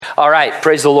All right,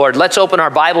 praise the Lord. Let's open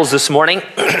our Bibles this morning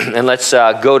and let's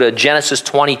go to Genesis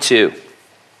 22.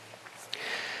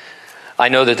 I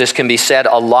know that this can be said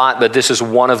a lot, but this is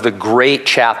one of the great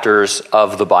chapters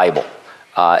of the Bible.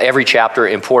 Every chapter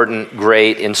important,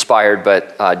 great, inspired,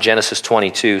 but Genesis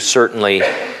 22, certainly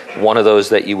one of those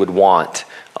that you would want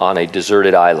on a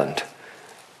deserted island.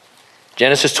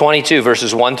 Genesis 22,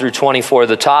 verses 1 through 24,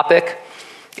 the topic: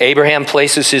 Abraham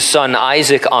places his son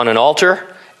Isaac on an altar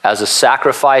as a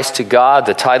sacrifice to God.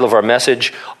 The title of our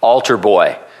message, Altar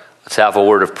Boy. Let's have a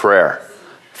word of prayer.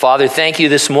 Father, thank you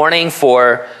this morning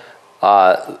for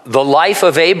the life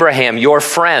of Abraham, your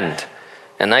friend.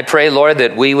 And I pray, Lord,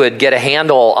 that we would get a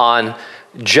handle on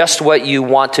just what you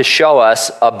want to show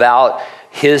us about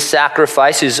his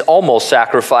sacrifice, his almost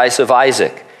sacrifice of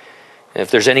Isaac. And if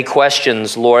there's any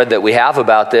questions, Lord, that we have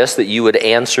about this, that you would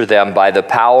answer them by the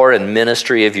power and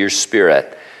ministry of your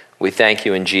Spirit. We thank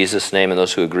you in Jesus' name, and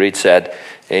those who agreed said,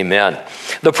 amen.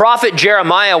 The prophet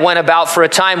Jeremiah went about for a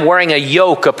time wearing a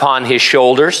yoke upon his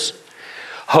shoulders.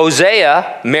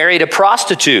 Hosea married a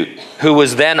prostitute who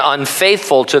was then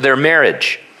unfaithful to their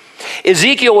marriage.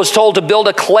 Ezekiel was told to build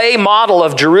a clay model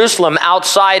of Jerusalem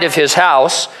outside of his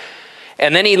house,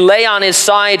 and then he lay on his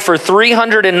side for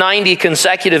 390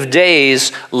 consecutive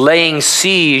days, laying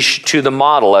siege to the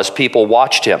model as people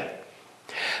watched him.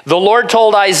 The Lord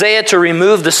told Isaiah to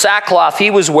remove the sackcloth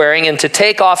he was wearing and to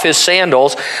take off his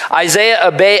sandals. Isaiah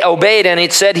obeyed, and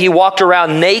it said he walked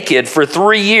around naked for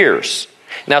 3 years.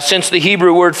 Now, since the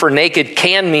Hebrew word for naked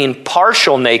can mean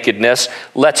partial nakedness,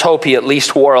 let's hope he at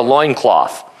least wore a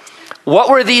loincloth. What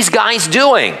were these guys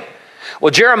doing?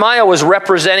 Well, Jeremiah was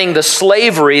representing the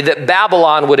slavery that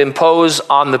Babylon would impose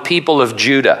on the people of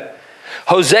Judah.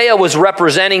 Hosea was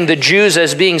representing the Jews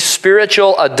as being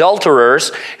spiritual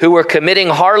adulterers who were committing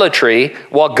harlotry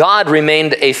while God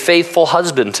remained a faithful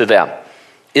husband to them.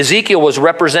 Ezekiel was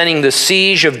representing the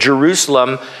siege of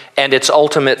Jerusalem and its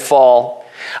ultimate fall.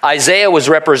 Isaiah was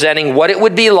representing what it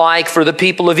would be like for the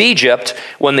people of Egypt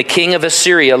when the king of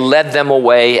Assyria led them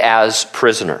away as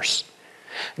prisoners.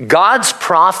 God's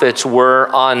prophets were,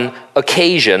 on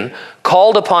occasion,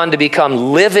 called upon to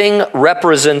become living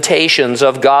representations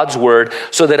of God's word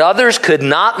so that others could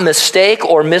not mistake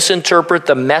or misinterpret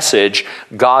the message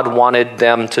God wanted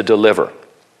them to deliver.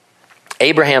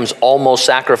 Abraham's almost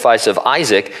sacrifice of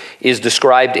Isaac is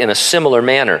described in a similar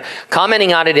manner.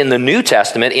 Commenting on it in the New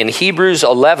Testament, in Hebrews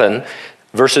 11,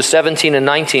 verses 17 and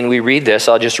 19, we read this.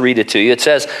 I'll just read it to you. It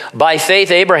says, "By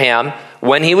faith Abraham,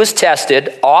 when he was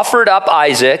tested, offered up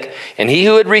Isaac, and he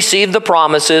who had received the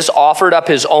promises offered up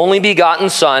his only begotten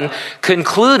son,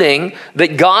 concluding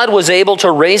that God was able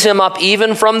to raise him up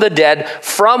even from the dead,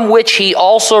 from which he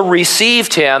also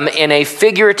received him in a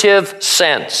figurative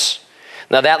sense."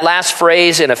 Now that last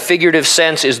phrase, in a figurative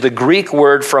sense, is the Greek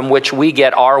word from which we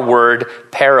get our word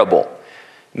parable.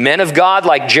 Men of God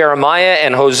like Jeremiah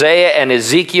and Hosea and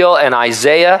Ezekiel and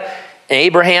Isaiah,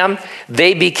 Abraham,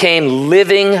 they became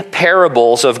living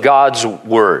parables of God's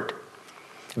word.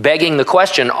 Begging the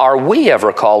question, are we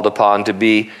ever called upon to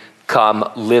become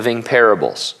living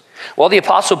parables? Well, the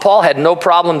Apostle Paul had no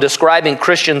problem describing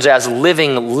Christians as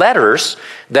living letters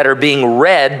that are being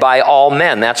read by all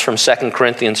men. That's from 2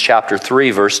 Corinthians chapter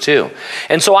 3, verse 2.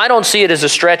 And so I don't see it as a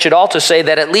stretch at all to say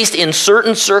that at least in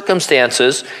certain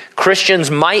circumstances,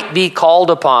 Christians might be called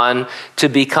upon to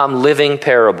become living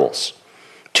parables.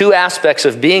 Two aspects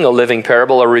of being a living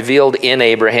parable are revealed in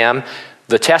Abraham: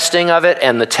 the testing of it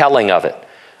and the telling of it.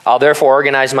 I'll therefore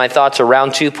organize my thoughts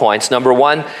around 2 points. Number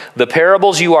one, the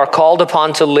parables you are called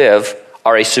upon to live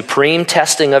are a supreme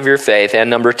testing of your faith. And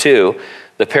number two,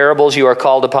 the parables you are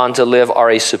called upon to live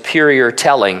are a superior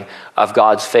telling of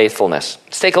God's faithfulness.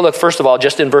 Let's take a look, first of all,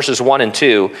 just in verses 1 and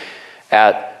 2,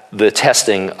 at the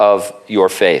testing of your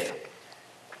faith.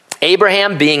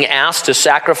 Abraham being asked to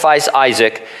sacrifice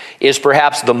Isaac is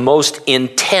perhaps the most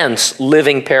intense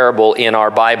living parable in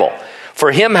our Bible.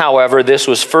 For him, however, this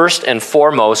was first and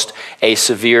foremost a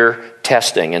severe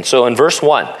testing. And so in verse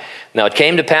 1, "Now it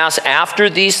came to pass after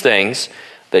these things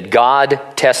that God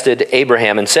tested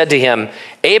Abraham and said to him,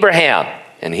 'Abraham,'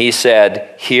 and he said,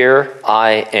 'Here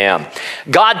I am.'"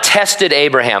 God tested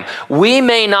Abraham. We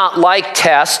may not like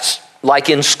tests like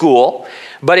in school,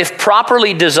 but if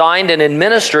properly designed and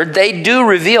administered, they do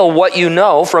reveal what you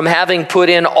know from having put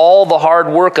in all the hard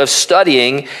work of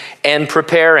studying and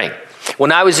preparing.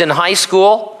 When I was in high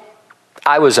school,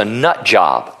 I was a nut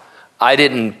job. I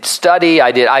didn't study.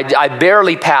 I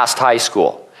barely passed high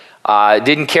school. I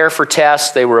didn't care for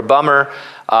tests. They were a bummer.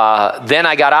 Then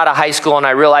I got out of high school and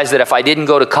I realized that if I didn't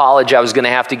go to college, I was going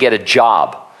to have to get a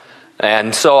job.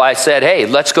 And so I said, hey,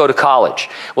 let's go to college.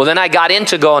 Well, then I got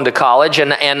into going to college,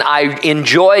 and I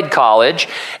enjoyed college,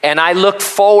 and I looked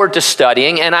forward to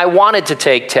studying, and I wanted to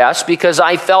take tests because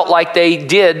I felt like they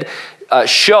did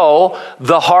show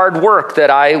the hard work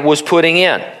that I was putting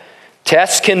in.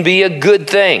 Tests can be a good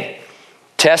thing.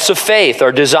 Tests of faith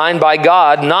are designed by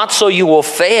God not so you will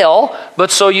fail,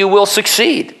 but so you will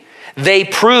succeed. They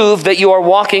prove that you are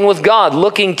walking with God,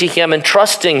 looking to Him and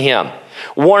trusting Him.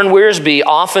 Warren Wiersbe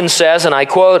often says, and I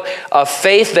quote, "A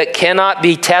faith that cannot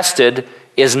be tested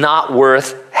is not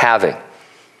worth having."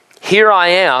 "Here I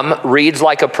am" reads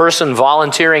like a person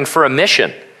volunteering for a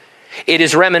mission. It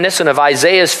is reminiscent of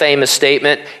Isaiah's famous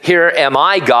statement, "Here am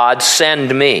I, God,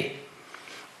 send me."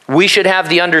 We should have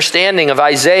the understanding of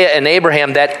Isaiah and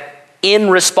Abraham that in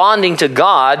responding to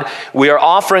God, we are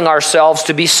offering ourselves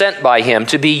to be sent by Him,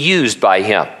 to be used by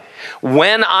Him.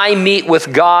 When I meet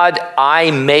with God,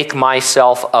 I make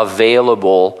myself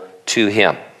available to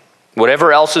Him.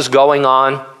 Whatever else is going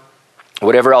on,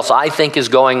 whatever else I think is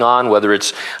going on, whether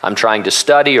it's I'm trying to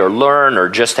study or learn or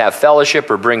just have fellowship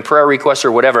or bring prayer requests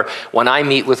or whatever, when I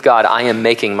meet with God, I am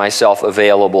making myself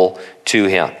available to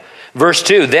Him. Verse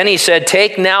 2, "Then he said,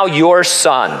 take now your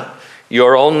son,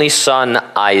 your only son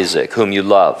Isaac, whom you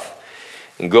love,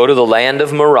 and go to the land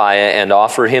of Moriah and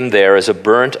offer him there as a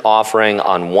burnt offering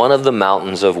on one of the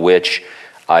mountains of which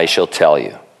I shall tell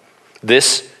you."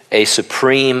 This a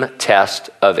supreme test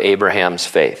of Abraham's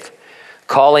faith.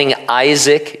 Calling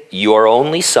Isaac your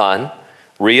only son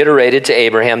reiterated to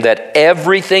Abraham that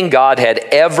everything God had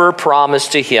ever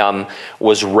promised to him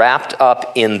was wrapped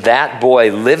up in that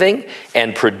boy living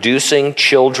and producing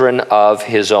children of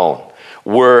his own.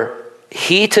 Were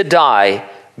he to die,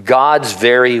 God's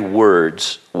very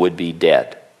words would be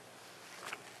dead.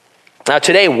 Now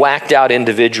today, whacked out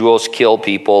individuals kill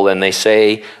people and they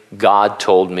say, God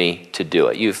told me to do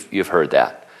it. You've heard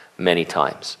that many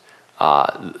times.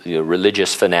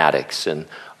 Religious fanatics and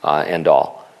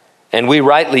all. And we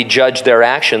rightly judge their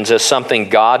actions as something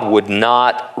God would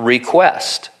not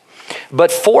request.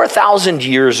 But 4,000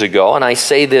 years ago, and I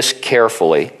say this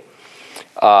carefully,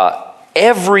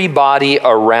 everybody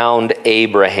around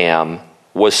Abraham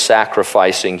was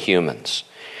sacrificing humans.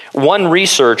 One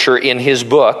researcher in his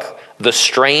book, The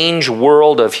Strange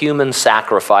World of Human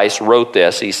Sacrifice, wrote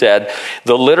this. He said,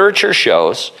 "The literature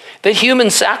shows that human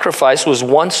sacrifice was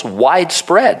once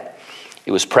widespread.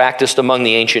 It was practiced among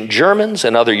the ancient Germans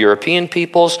and other European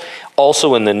peoples,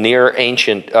 also in the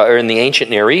ancient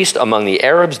Near East, among the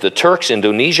Arabs, the Turks,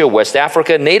 Indonesia, West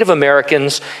Africa, Native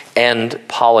Americans, and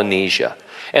Polynesia."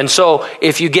 And so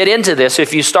if you get into this,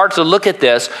 if you start to look at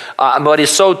this, what is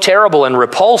so terrible and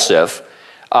repulsive,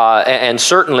 and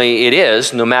certainly it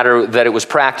is, no matter that it was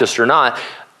practiced or not,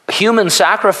 human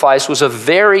sacrifice was a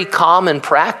very common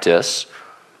practice.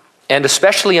 And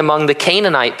especially among the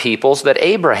Canaanite peoples that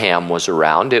Abraham was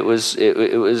around, it was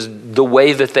the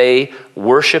way that they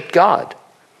worshiped God,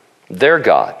 their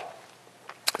God.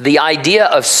 The idea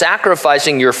of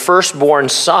sacrificing your firstborn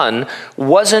son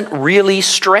wasn't really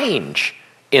strange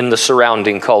in the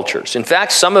surrounding cultures. In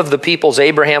fact, some of the peoples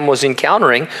Abraham was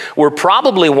encountering were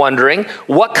probably wondering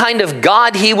what kind of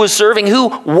God he was serving who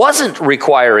wasn't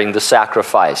requiring the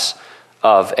sacrifice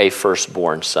of a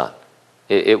firstborn son.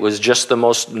 It was just the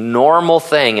most normal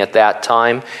thing at that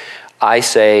time. I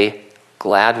say,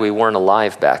 glad we weren't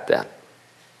alive back then.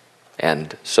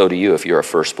 And so do you if you're a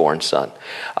firstborn son.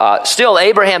 Still,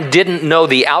 Abraham didn't know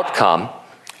the outcome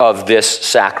of this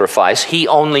sacrifice. He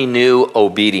only knew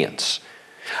obedience.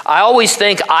 I always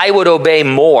think I would obey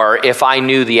more if I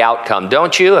knew the outcome,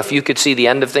 don't you? If you could see the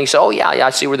end of things, oh yeah,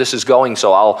 I see where this is going,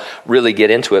 so I'll really get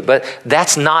into it. But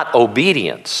that's not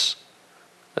obedience.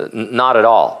 Not at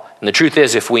all. And the truth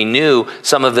is, if we knew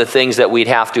some of the things that we'd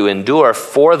have to endure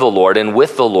for the Lord and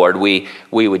with the Lord, we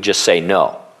would just say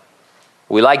no.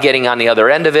 We like getting on the other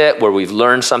end of it, where we've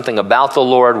learned something about the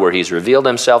Lord, where He's revealed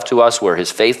Himself to us, where His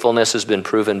faithfulness has been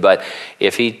proven. But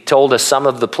if He told us some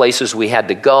of the places we had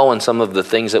to go and some of the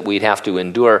things that we'd have to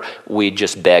endure, we'd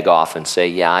just beg off and say,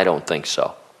 yeah, I don't think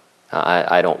so.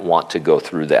 I don't want to go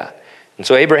through that. And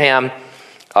so Abraham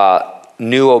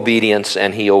knew obedience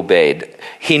and he obeyed.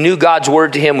 He knew God's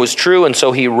word to him was true, and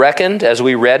so he reckoned, as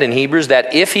we read in Hebrews,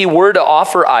 that if he were to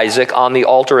offer Isaac on the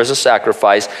altar as a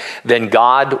sacrifice, then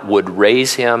God would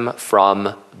raise him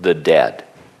from the dead.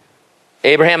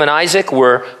 Abraham and Isaac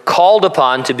were called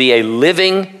upon to be a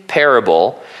living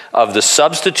parable of the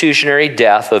substitutionary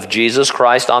death of Jesus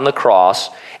Christ on the cross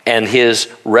and His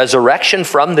resurrection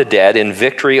from the dead in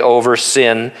victory over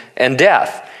sin and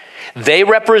death. They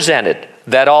represented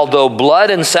that although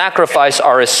blood and sacrifice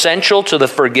are essential to the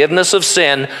forgiveness of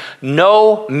sin,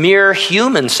 no mere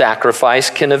human sacrifice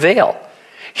can avail.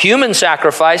 Human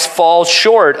sacrifice falls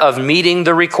short of meeting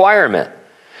the requirement.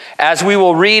 As we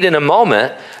will read in a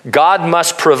moment, God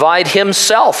must provide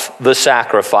himself the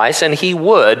sacrifice, and he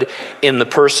would in the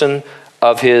person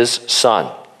of his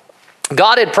Son.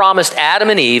 God had promised Adam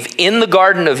and Eve in the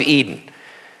Garden of Eden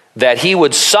that he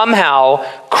would somehow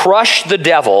crush the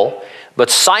devil, but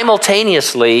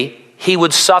simultaneously he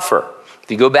would suffer. If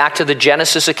you go back to the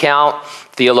Genesis account,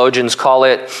 theologians call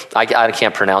it, I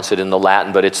can't pronounce it in the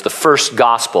Latin, but it's the first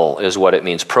gospel is what it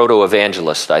means,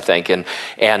 proto-evangelist, I think. And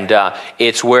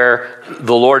it's where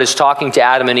the Lord is talking to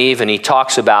Adam and Eve, and he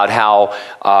talks about how,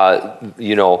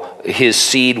 his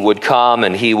seed would come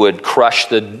and he would crush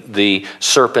the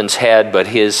serpent's head, but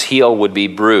his heel would be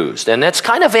bruised. And that's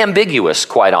kind of ambiguous,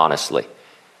 quite honestly.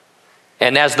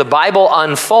 And as the Bible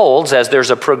unfolds, as there's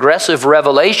a progressive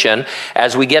revelation,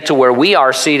 as we get to where we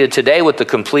are seated today with the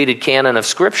completed canon of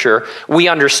Scripture, we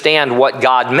understand what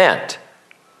God meant.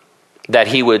 That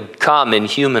he would come in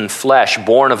human flesh,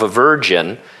 born of a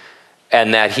virgin,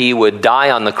 and that he would die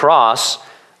on the cross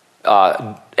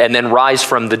and then rise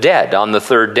from the dead on the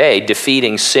third day,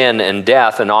 defeating sin and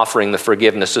death and offering the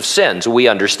forgiveness of sins. We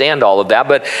understand all of that,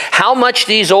 but how much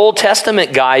these Old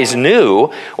Testament guys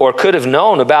knew or could have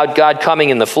known about God coming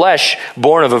in the flesh,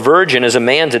 born of a virgin as a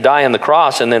man to die on the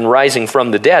cross and then rising from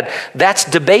the dead, that's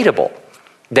debatable.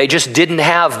 They just didn't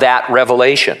have that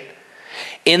revelation.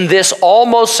 In this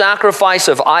almost sacrifice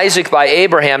of Isaac by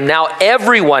Abraham, now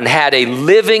everyone had a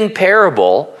living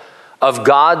parable of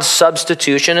God's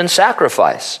substitution and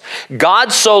sacrifice.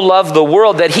 God so loved the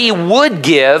world that he would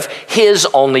give his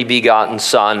only begotten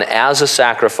Son as a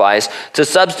sacrifice to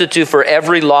substitute for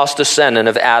every lost descendant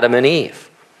of Adam and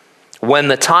Eve. When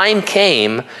the time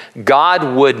came,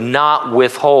 God would not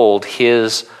withhold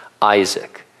his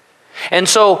Isaac. And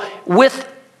so with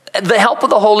the help of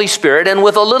the Holy Spirit and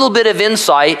with a little bit of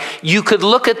insight, you could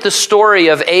look at the story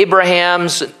of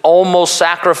Abraham's almost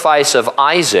sacrifice of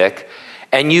Isaac,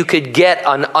 and you could get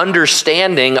an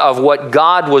understanding of what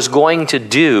God was going to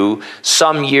do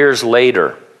some years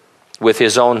later with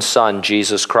his own Son,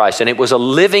 Jesus Christ. And it was a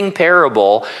living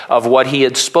parable of what he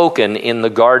had spoken in the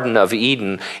Garden of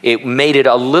Eden. It made it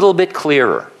a little bit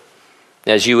clearer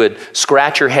as you would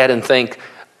scratch your head and think,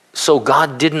 so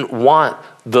God didn't want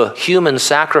the human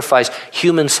sacrifice.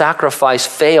 Human sacrifice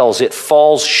fails. It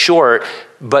falls short.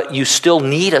 But you still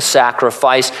need a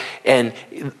sacrifice, and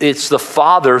it's the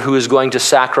Father who is going to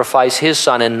sacrifice his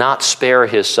Son and not spare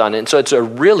his Son. And so it's a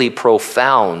really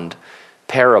profound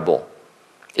parable.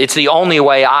 It's the only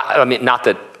way, not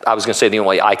that I was going to say the only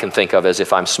way I can think of as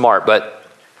if I'm smart, but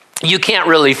you can't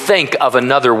really think of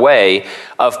another way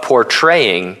of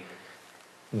portraying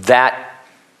that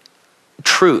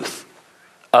truth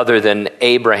other than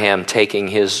Abraham taking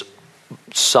his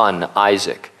son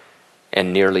Isaac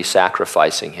and nearly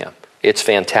sacrificing him. It's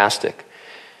fantastic.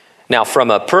 Now, from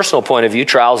a personal point of view,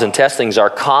 trials and testings are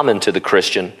common to the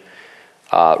Christian.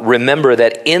 Remember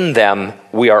that in them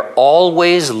we are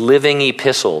always living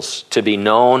epistles to be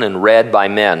known and read by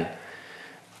men.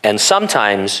 And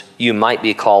sometimes you might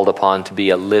be called upon to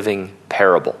be a living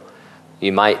parable.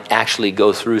 You might actually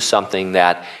go through something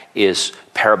that is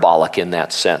parabolic in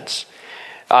that sense.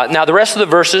 Now, the rest of the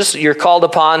verses, you're called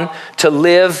upon to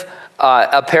live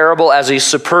a parable as a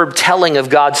superb telling of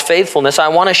God's faithfulness. I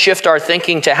want to shift our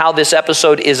thinking to how this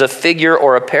episode is a figure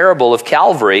or a parable of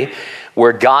Calvary,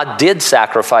 where God did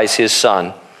sacrifice his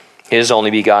Son, his only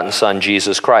begotten Son,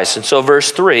 Jesus Christ. And so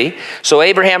verse 3, so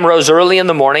Abraham rose early in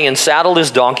the morning and saddled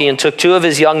his donkey and took 2 of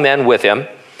his young men with him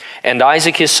and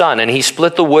Isaac his son. And he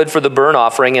split the wood for the burnt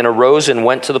offering and arose and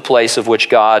went to the place of which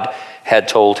God had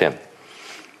told him.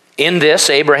 In this,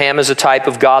 Abraham is a type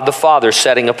of God the Father,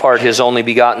 setting apart his only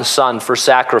begotten Son for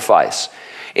sacrifice.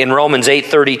 In Romans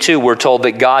 8:32, we're told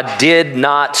that God did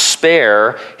not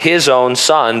spare his own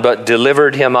Son, but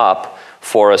delivered him up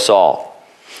for us all.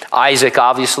 Isaac,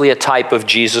 obviously a type of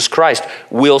Jesus Christ.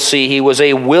 We'll see he was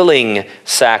a willing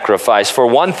sacrifice. For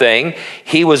one thing,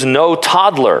 he was no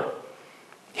toddler.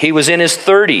 He was in his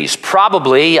 30s.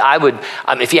 Probably,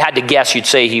 if you had to guess, you'd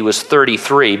say he was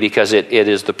 33, because it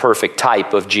is the perfect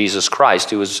type of Jesus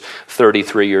Christ, who was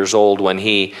 33 years old when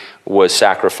he was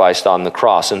sacrificed on the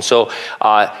cross. And so,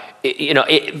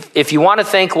 if you want to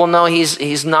think, well, no,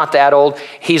 he's not that old.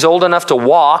 He's old enough to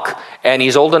walk, and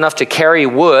he's old enough to carry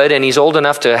wood, and he's old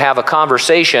enough to have a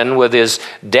conversation with his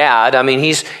dad. I mean,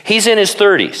 he's in his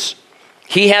 30s.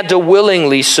 He had to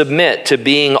willingly submit to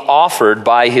being offered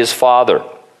by his father.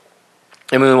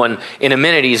 I mean, when in a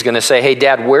minute he's going to say, hey,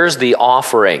 Dad, where's the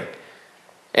offering?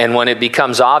 And when it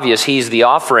becomes obvious he's the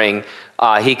offering,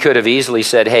 he could have easily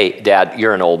said, hey, Dad,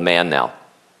 you're an old man now.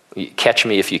 Catch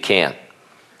me if you can.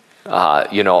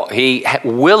 He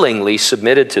willingly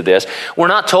submitted to this. We're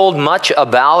not told much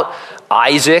about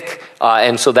Isaac,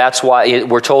 and so that's why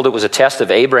we're told it was a test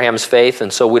of Abraham's faith,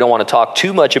 and so we don't want to talk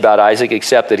too much about Isaac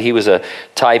except that he was a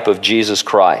type of Jesus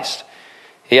Christ.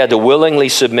 He had to willingly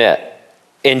submit.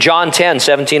 In John 10,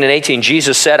 17 and 18,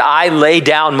 Jesus said, I lay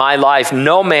down my life.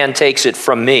 No man takes it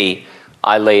from me.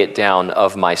 I lay it down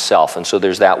of myself. And so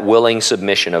there's that willing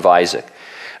submission of Isaac.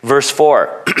 Verse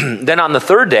 4, then on the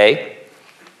third day,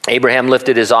 Abraham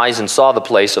lifted his eyes and saw the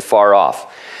place afar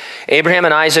off. Abraham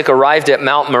and Isaac arrived at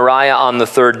Mount Moriah on the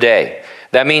third day.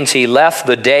 That means he left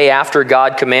the day after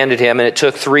God commanded him, and it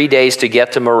took 3 days to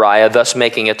get to Moriah, thus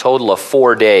making a total of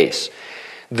 4 days.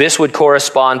 This would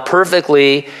correspond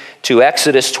perfectly to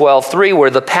Exodus 12:3, where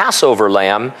the Passover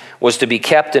lamb was to be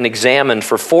kept and examined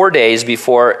for 4 days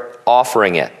before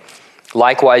offering it.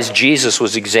 Likewise, Jesus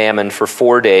was examined for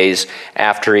 4 days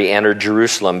after he entered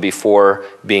Jerusalem before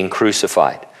being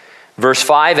crucified. Verse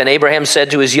 5, and Abraham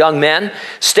said to his young men,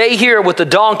 stay here with the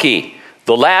donkey.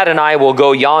 The lad and I will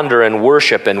go yonder and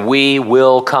worship, and we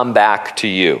will come back to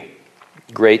you.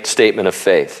 Great statement of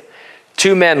faith.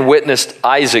 2 men witnessed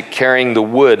Isaac carrying the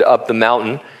wood up the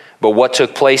mountain, but what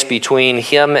took place between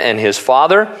him and his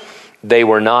father, they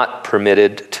were not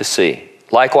permitted to see.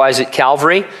 Likewise at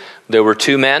Calvary, there were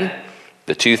 2 men,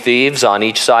 the 2 thieves on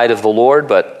each side of the Lord,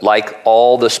 but like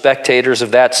all the spectators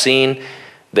of that scene,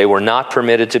 they were not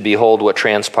permitted to behold what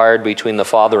transpired between the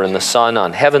Father and the Son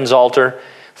on heaven's altar.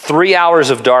 3 hours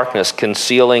of darkness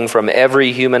concealing from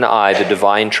every human eye the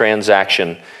divine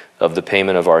transaction of the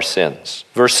payment of our sins.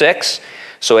 Verse 6,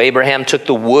 so Abraham took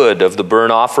the wood of the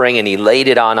burnt offering and he laid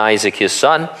it on Isaac his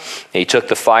son. He took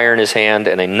the fire in his hand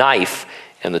and a knife,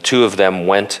 and the 2 of them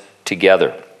went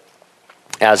together.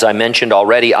 As I mentioned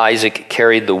already, Isaac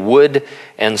carried the wood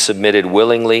and submitted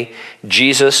willingly.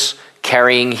 Jesus,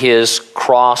 carrying his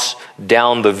cross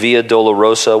down the Via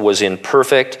Dolorosa, was in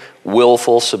perfect,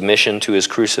 willful submission to his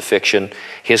crucifixion.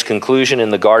 His conclusion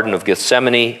in the Garden of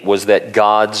Gethsemane was that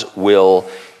God's will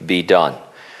be done.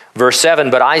 Verse 7,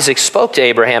 but Isaac spoke to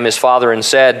Abraham his father and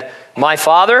said, my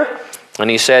father? And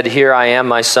he said, here I am,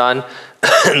 my son.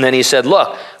 And then he said,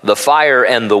 look, the fire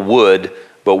and the wood,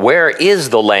 but where is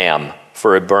the lamb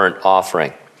for a burnt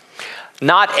offering?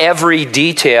 Not every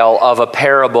detail of a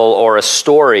parable or a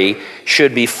story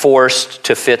should be forced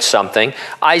to fit something.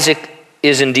 Isaac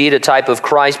is indeed a type of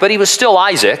Christ, but he was still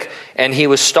Isaac, and he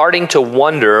was starting to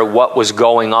wonder what was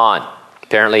going on.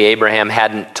 Apparently Abraham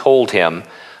hadn't told him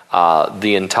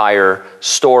the entire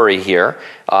story here,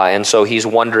 and so he's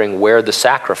wondering where the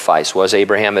sacrifice was.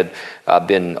 Abraham had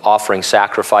been offering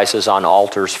sacrifices on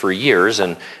altars for years,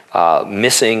 and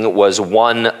missing was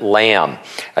one lamb.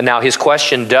 And now his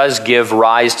question does give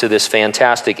rise to this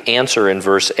fantastic answer in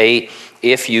verse 8.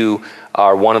 If you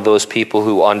are one of those people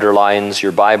who underlines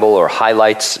your Bible or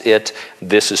highlights it,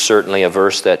 this is certainly a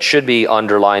verse that should be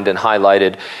underlined and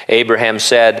highlighted. Abraham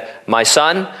said, my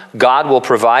son, God will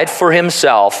provide for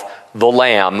himself the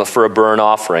lamb for a burnt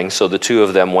offering. So the 2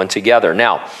 of them went together.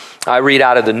 Now, I read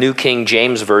out of the New King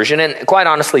James Version, and quite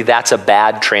honestly, that's a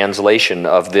bad translation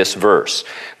of this verse.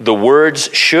 The words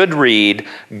should read,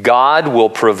 God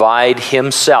will provide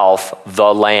himself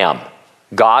the lamb.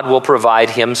 God will provide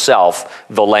himself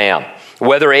the lamb.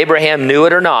 Whether Abraham knew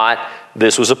it or not,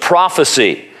 this was a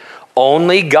prophecy.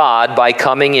 Only God, by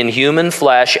coming in human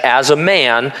flesh as a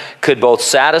man, could both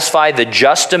satisfy the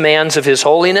just demands of his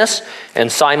holiness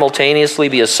and simultaneously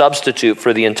be a substitute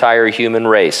for the entire human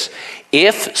race.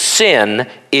 If sin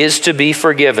is to be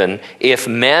forgiven, if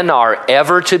men are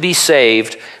ever to be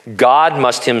saved, God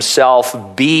must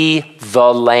himself be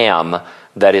the lamb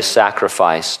that is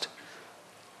sacrificed.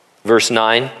 Verse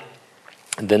 9,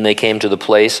 then they came to the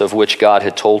place of which God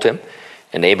had told him,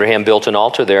 and Abraham built an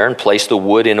altar there and placed the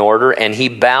wood in order, and he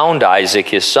bound Isaac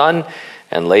his son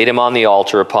and laid him on the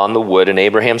altar upon the wood, and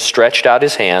Abraham stretched out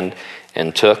his hand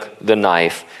and took the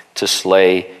knife to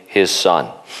slay his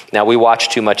son. Now, we watch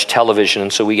too much television,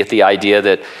 and so we get the idea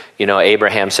that,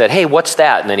 Abraham said, hey, what's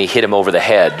that? And then he hit him over the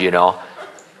head,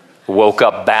 woke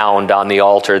up bound on the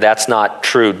altar. That's not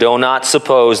true. Do not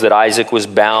suppose that Isaac was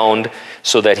bound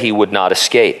so that he would not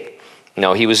escape.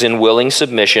 No, he was in willing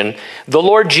submission. The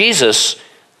Lord Jesus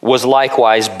was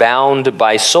likewise bound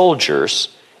by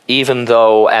soldiers, even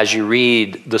though as you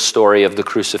read the story of the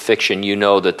crucifixion, you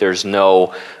know that there's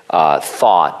no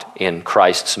thought in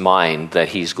Christ's mind that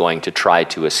he's going to try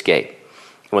to escape.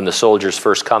 When the soldiers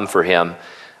first come for him,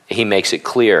 he makes it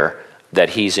clear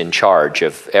that he's in charge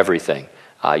of everything.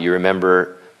 You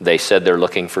remember They said they're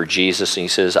looking for Jesus, and he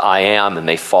says, I am, and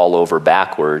they fall over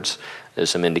backwards.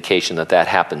 There's some indication that that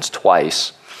happens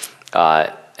twice.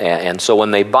 And so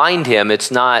when they bind him, it's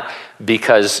not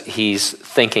because he's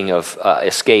thinking of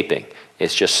escaping.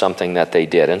 It's just something that they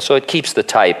did. And so it keeps the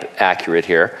type accurate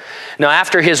here. Now,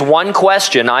 after his one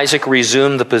question, Isaac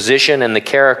resumed the position and the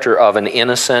character of an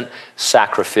innocent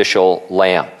sacrificial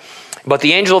lamb. But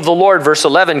the angel of the Lord, verse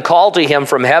 11, called to him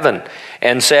from heaven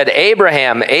and said,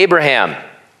 Abraham, Abraham.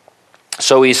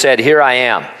 So he said, Here I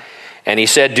am. And he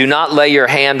said, Do not lay your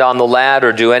hand on the lad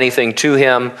or do anything to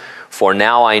him, for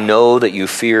now I know that you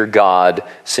fear God,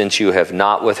 since you have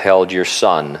not withheld your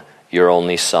son, your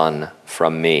only son,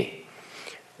 from me.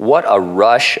 What a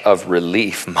rush of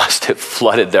relief must have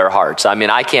flooded their hearts. I mean,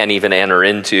 I can't even enter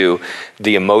into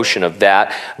the emotion of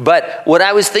that. But what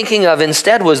I was thinking of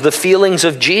instead was the feelings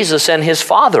of Jesus and his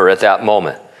Father at that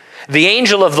moment. The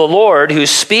angel of the Lord who's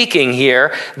speaking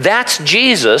here, that's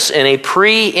Jesus in a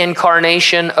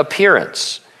pre-incarnation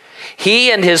appearance.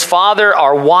 He and his Father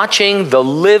are watching the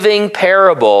living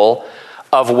parable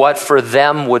of what for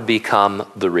them would become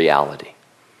the reality.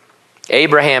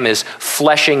 Abraham is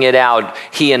fleshing it out.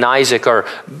 He and Isaac are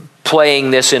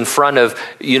playing this in front of,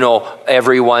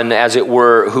 everyone, as it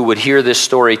were, who would hear this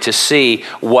story to see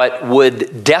what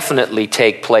would definitely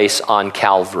take place on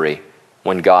Calvary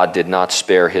when God did not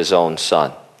spare his own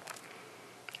son.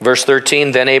 Verse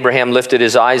 13, Then Abraham lifted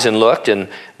his eyes and looked, and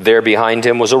there behind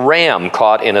him was a ram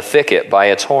caught in a thicket by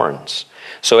its horns.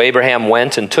 So Abraham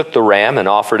went and took the ram and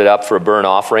offered it up for a burnt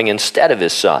offering instead of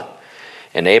his son.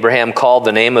 And Abraham called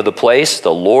the name of the place,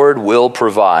 The Lord Will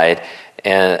Provide.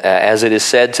 And as it is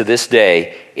said to this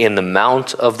day, In the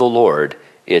mount of the Lord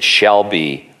it shall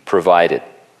be provided.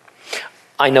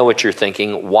 I know what you're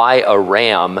thinking. Why a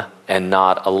ram and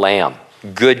not a lamb?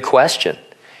 Good question.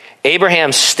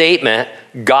 Abraham's statement,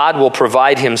 God will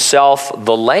provide himself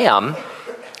the lamb,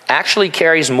 actually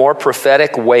carries more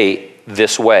prophetic weight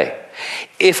this way.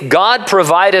 If God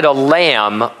provided a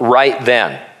lamb right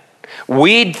then,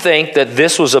 we'd think that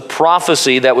this was a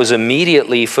prophecy that was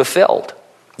immediately fulfilled.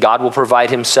 God will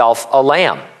provide himself a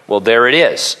lamb. Well, there it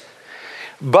is.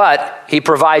 But he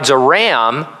provides a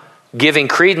ram, giving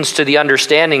credence to the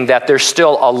understanding that there's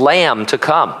still a lamb to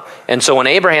come. And so when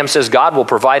Abraham says God will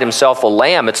provide himself a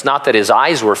lamb, it's not that his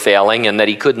eyes were failing and that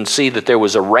he couldn't see that there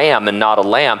was a ram and not a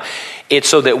lamb. It's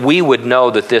so that we would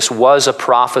know that this was a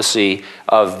prophecy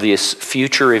of this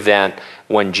future event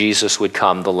when Jesus would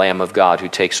come, the Lamb of God who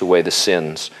takes away the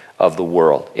sins of the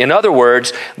world. In other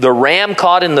words, the ram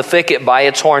caught in the thicket by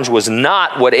its horns was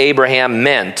not what Abraham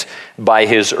meant by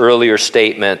his earlier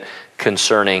statement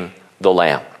concerning the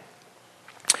lamb.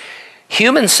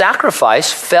 Human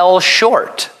sacrifice fell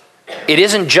short. It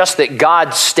isn't just that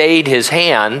God stayed his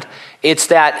hand, it's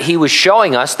that he was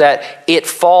showing us that it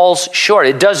falls short.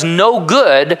 It does no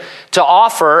good to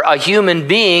offer a human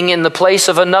being in the place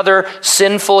of another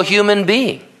sinful human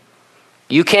being.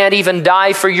 You can't even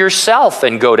die for yourself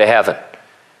and go to heaven,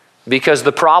 because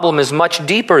the problem is much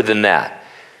deeper than that.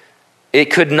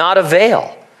 It could not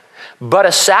avail. But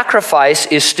a sacrifice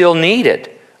is still needed.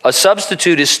 A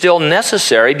substitute is still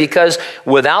necessary, because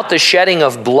without the shedding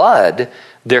of blood,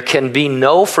 there can be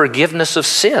no forgiveness of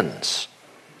sins.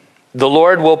 The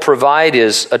Lord will provide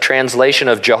is a translation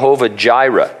of Jehovah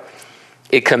Jireh.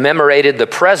 It commemorated the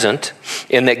present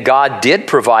in that God did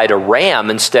provide a ram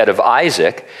instead of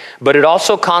Isaac, but it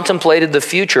also contemplated the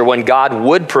future when God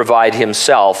would provide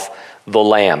himself the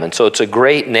lamb. And so it's a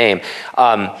great name.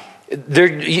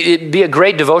 It'd be a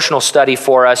great devotional study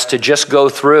for us to just go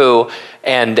through,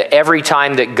 and every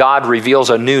time that God reveals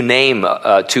a new name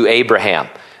to Abraham.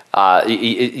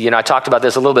 I talked about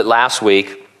this a little bit last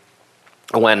week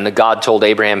when God told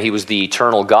Abraham he was the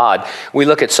eternal God. We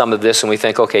look at some of this and we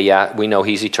think, okay, yeah, we know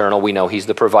he's eternal. We know he's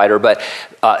the provider. But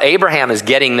Abraham is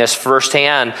getting this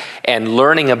firsthand and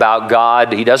learning about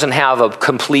God. He doesn't have a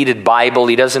completed Bible.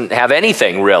 He doesn't have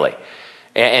anything really.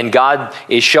 And God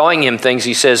is showing him things.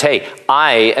 He says, hey,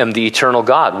 I am the eternal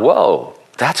God. Whoa,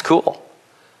 that's cool.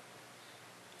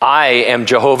 I am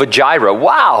Jehovah Jireh.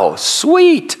 Wow,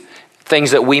 sweet.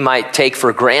 Things that we might take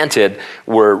for granted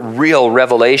were real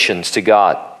revelations to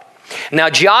God. Now,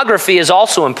 geography is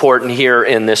also important here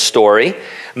in this story.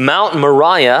 Mount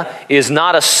Moriah is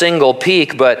not a single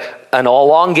peak, but an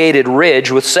elongated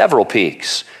ridge with several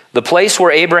peaks. The place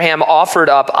where Abraham offered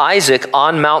up Isaac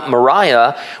on Mount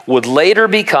Moriah would later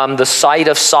become the site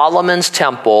of Solomon's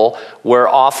temple, where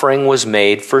offering was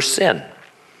made for sin.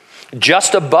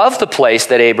 Just above the place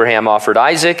that Abraham offered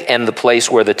Isaac and the place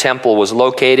where the temple was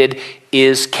located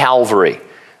is Calvary,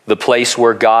 the place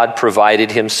where God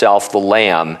provided himself the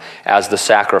lamb as the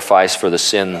sacrifice for the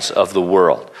sins of the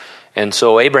world. And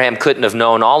so Abraham couldn't have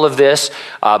known all of this,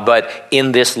 but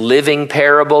in this living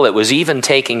parable, it was even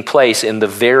taking place in the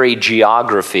very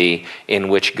geography in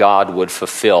which God would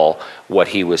fulfill what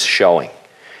he was showing.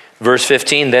 Verse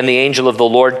 15, then the angel of the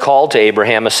Lord called to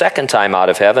Abraham a second time out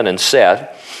of heaven and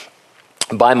said,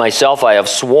 by myself I have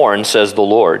sworn, says the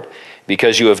Lord,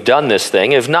 because you have done this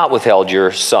thing, have not withheld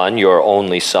your son, your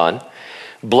only son.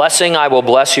 Blessing I will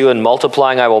bless you, and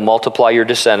multiplying I will multiply your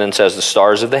descendants as the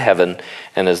stars of the heaven,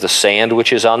 and as the sand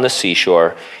which is on the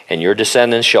seashore, and your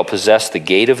descendants shall possess the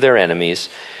gate of their enemies.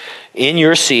 In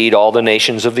your seed all the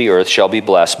nations of the earth shall be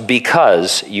blessed,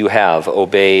 because you have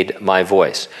obeyed my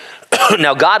voice.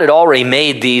 Now God had already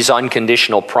made these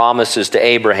unconditional promises to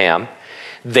Abraham.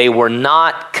 They were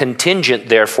not contingent,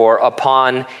 therefore,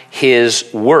 upon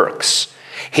his works.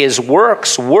 His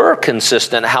works were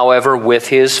consistent, however, with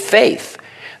his faith.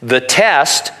 The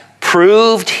test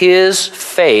proved his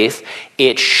faith.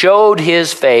 It showed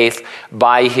his faith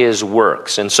by his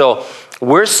works. And so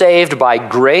we're saved by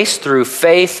grace through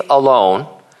faith alone.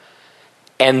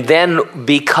 And then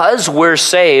because we're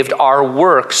saved, our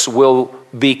works will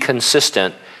be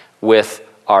consistent with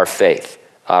our faith.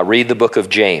 Read the book of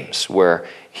James, where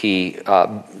he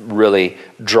really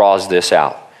draws this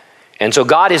out. And so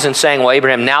God isn't saying, well,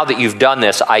 Abraham, now that you've done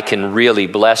this, I can really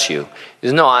bless you.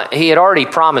 No, he had already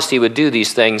promised he would do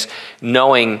these things,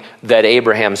 knowing that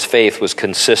Abraham's faith was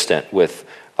consistent with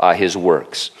his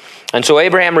works. And so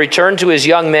Abraham returned to his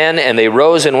young men, and they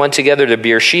rose and went together to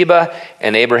Beersheba,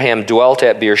 and Abraham dwelt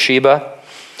at Beersheba.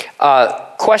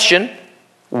 Question,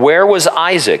 where was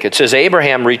Isaac? It says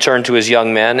Abraham returned to his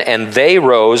young men, and they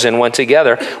rose and went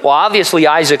together. Well, obviously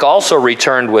Isaac also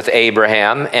returned with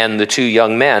Abraham and the two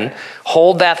young men.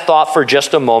 Hold that thought for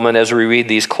just a moment as we read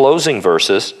these closing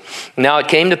verses. Now it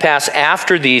came to pass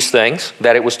after these things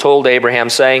that it was told Abraham,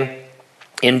 saying,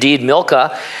 indeed,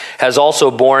 Milcah has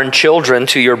also borne children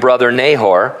to your brother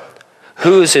Nahor.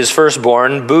 Who's his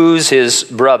firstborn? Buz his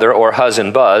brother, or Huz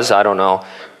and Buzz, I don't know.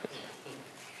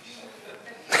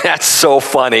 That's so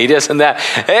funny, isn't that?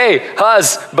 Hey,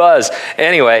 Huz, Buzz.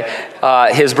 Anyway,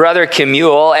 his brother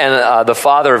Kemuel and the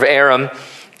father of Aram,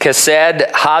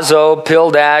 Kesed, Hazo,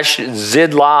 Pildash,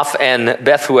 Zidlaph, and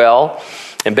Bethuel.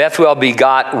 And Bethuel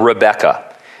begot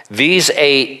Rebekah. These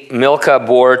 8 Milcah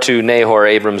bore to Nahor,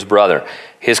 Abram's brother.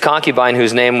 His concubine,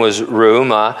 whose name was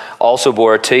Reumah, also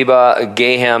bore Teba,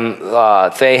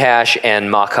 Gahem, Thahash, and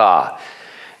Maacah.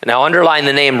 Now underline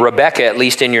the name Rebekah, at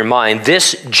least in your mind.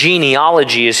 This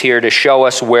genealogy is here to show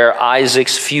us where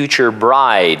Isaac's future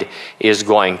bride is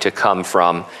going to come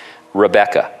from,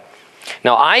 Rebekah.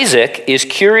 Now Isaac is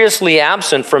curiously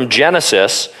absent from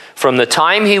Genesis from the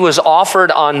time he was offered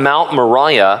on Mount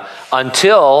Moriah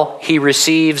until he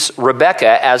receives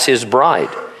Rebekah as his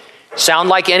bride. Sound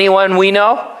like anyone we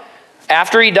know?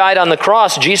 After he died on the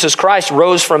cross, Jesus Christ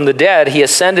rose from the dead. He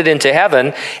ascended into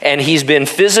heaven, and he's been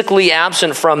physically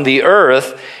absent from the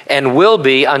earth and will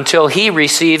be until he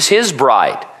receives his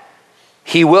bride.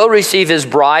 He will receive his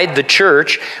bride, the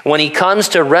church, when he comes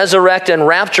to resurrect and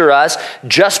rapture us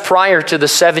just prior to the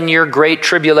 7-year Great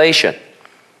Tribulation.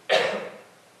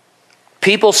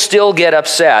 People still get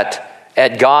upset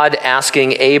at God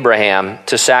asking Abraham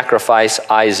to sacrifice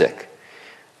Isaac.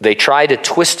 They try to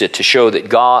twist it to show that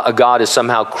God is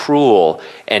somehow cruel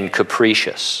and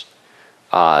capricious.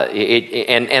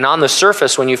 And on the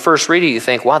surface, when you first read it, you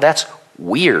think, wow, that's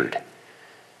weird.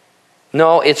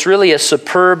 No, it's really a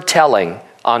superb telling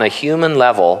on a human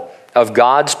level of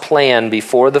God's plan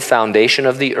before the foundation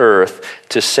of the earth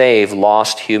to save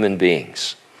lost human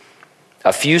beings.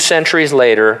 A few centuries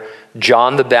later,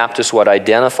 John the Baptist would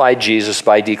identify Jesus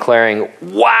by declaring,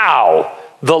 wow,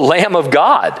 the Lamb of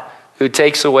God who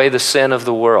takes away the sin of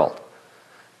the world.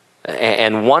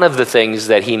 And one of the things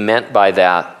that he meant by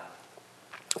that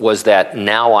was that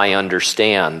now I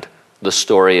understand the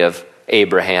story of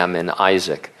Abraham and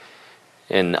Isaac.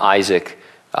 And Isaac,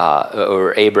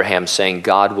 or Abraham saying,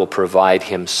 God will provide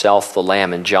himself the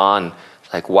lamb. And John,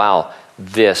 like, wow,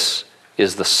 this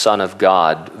is the Son of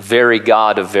God, very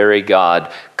God of very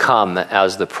God, come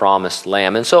as the promised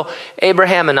lamb. And so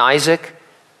Abraham and Isaac,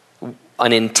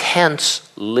 an intense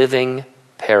living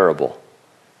parable.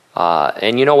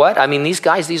 And you know what? I mean, these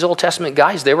guys, these Old Testament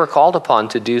guys, they were called upon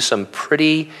to do some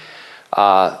pretty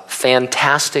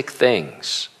fantastic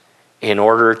things in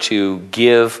order to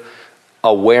give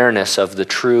awareness of the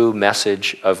true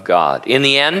message of God. In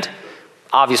the end,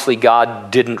 obviously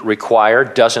God doesn't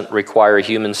require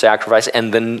human sacrifice,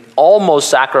 and the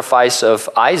almost sacrifice of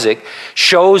Isaac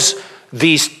shows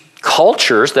these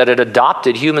cultures that had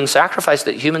adopted human sacrifice,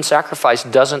 that human sacrifice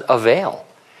doesn't avail.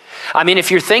 I mean,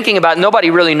 if you're thinking about, nobody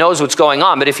really knows what's going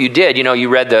on, but if you did, you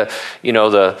read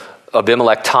the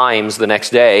Abimelech Times the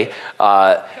next day,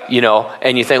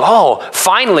 and you think, oh,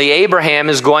 finally Abraham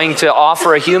is going to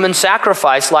offer a human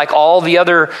sacrifice like all the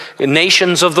other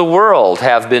nations of the world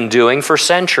have been doing for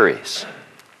centuries.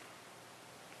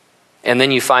 And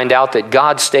then you find out that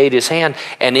God stayed his hand,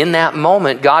 and in that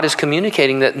moment, God is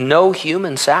communicating that no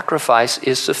human sacrifice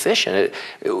is sufficient.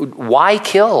 Why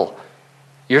kill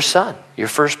your son, your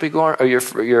firstborn, or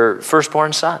your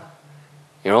firstborn son,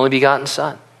 your only begotten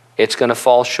son? It's going to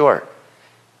fall short.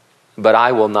 But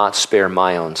I will not spare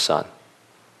my own son.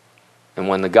 And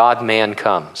when the God-man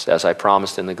comes, as I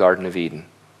promised in the Garden of Eden,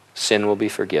 sin will be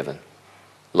forgiven.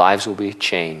 Lives will be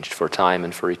changed for time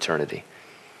and for eternity.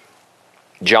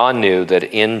 John knew that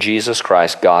in Jesus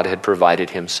Christ, God had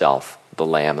provided himself, the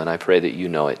Lamb, and I pray that you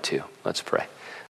know it too. Let's pray.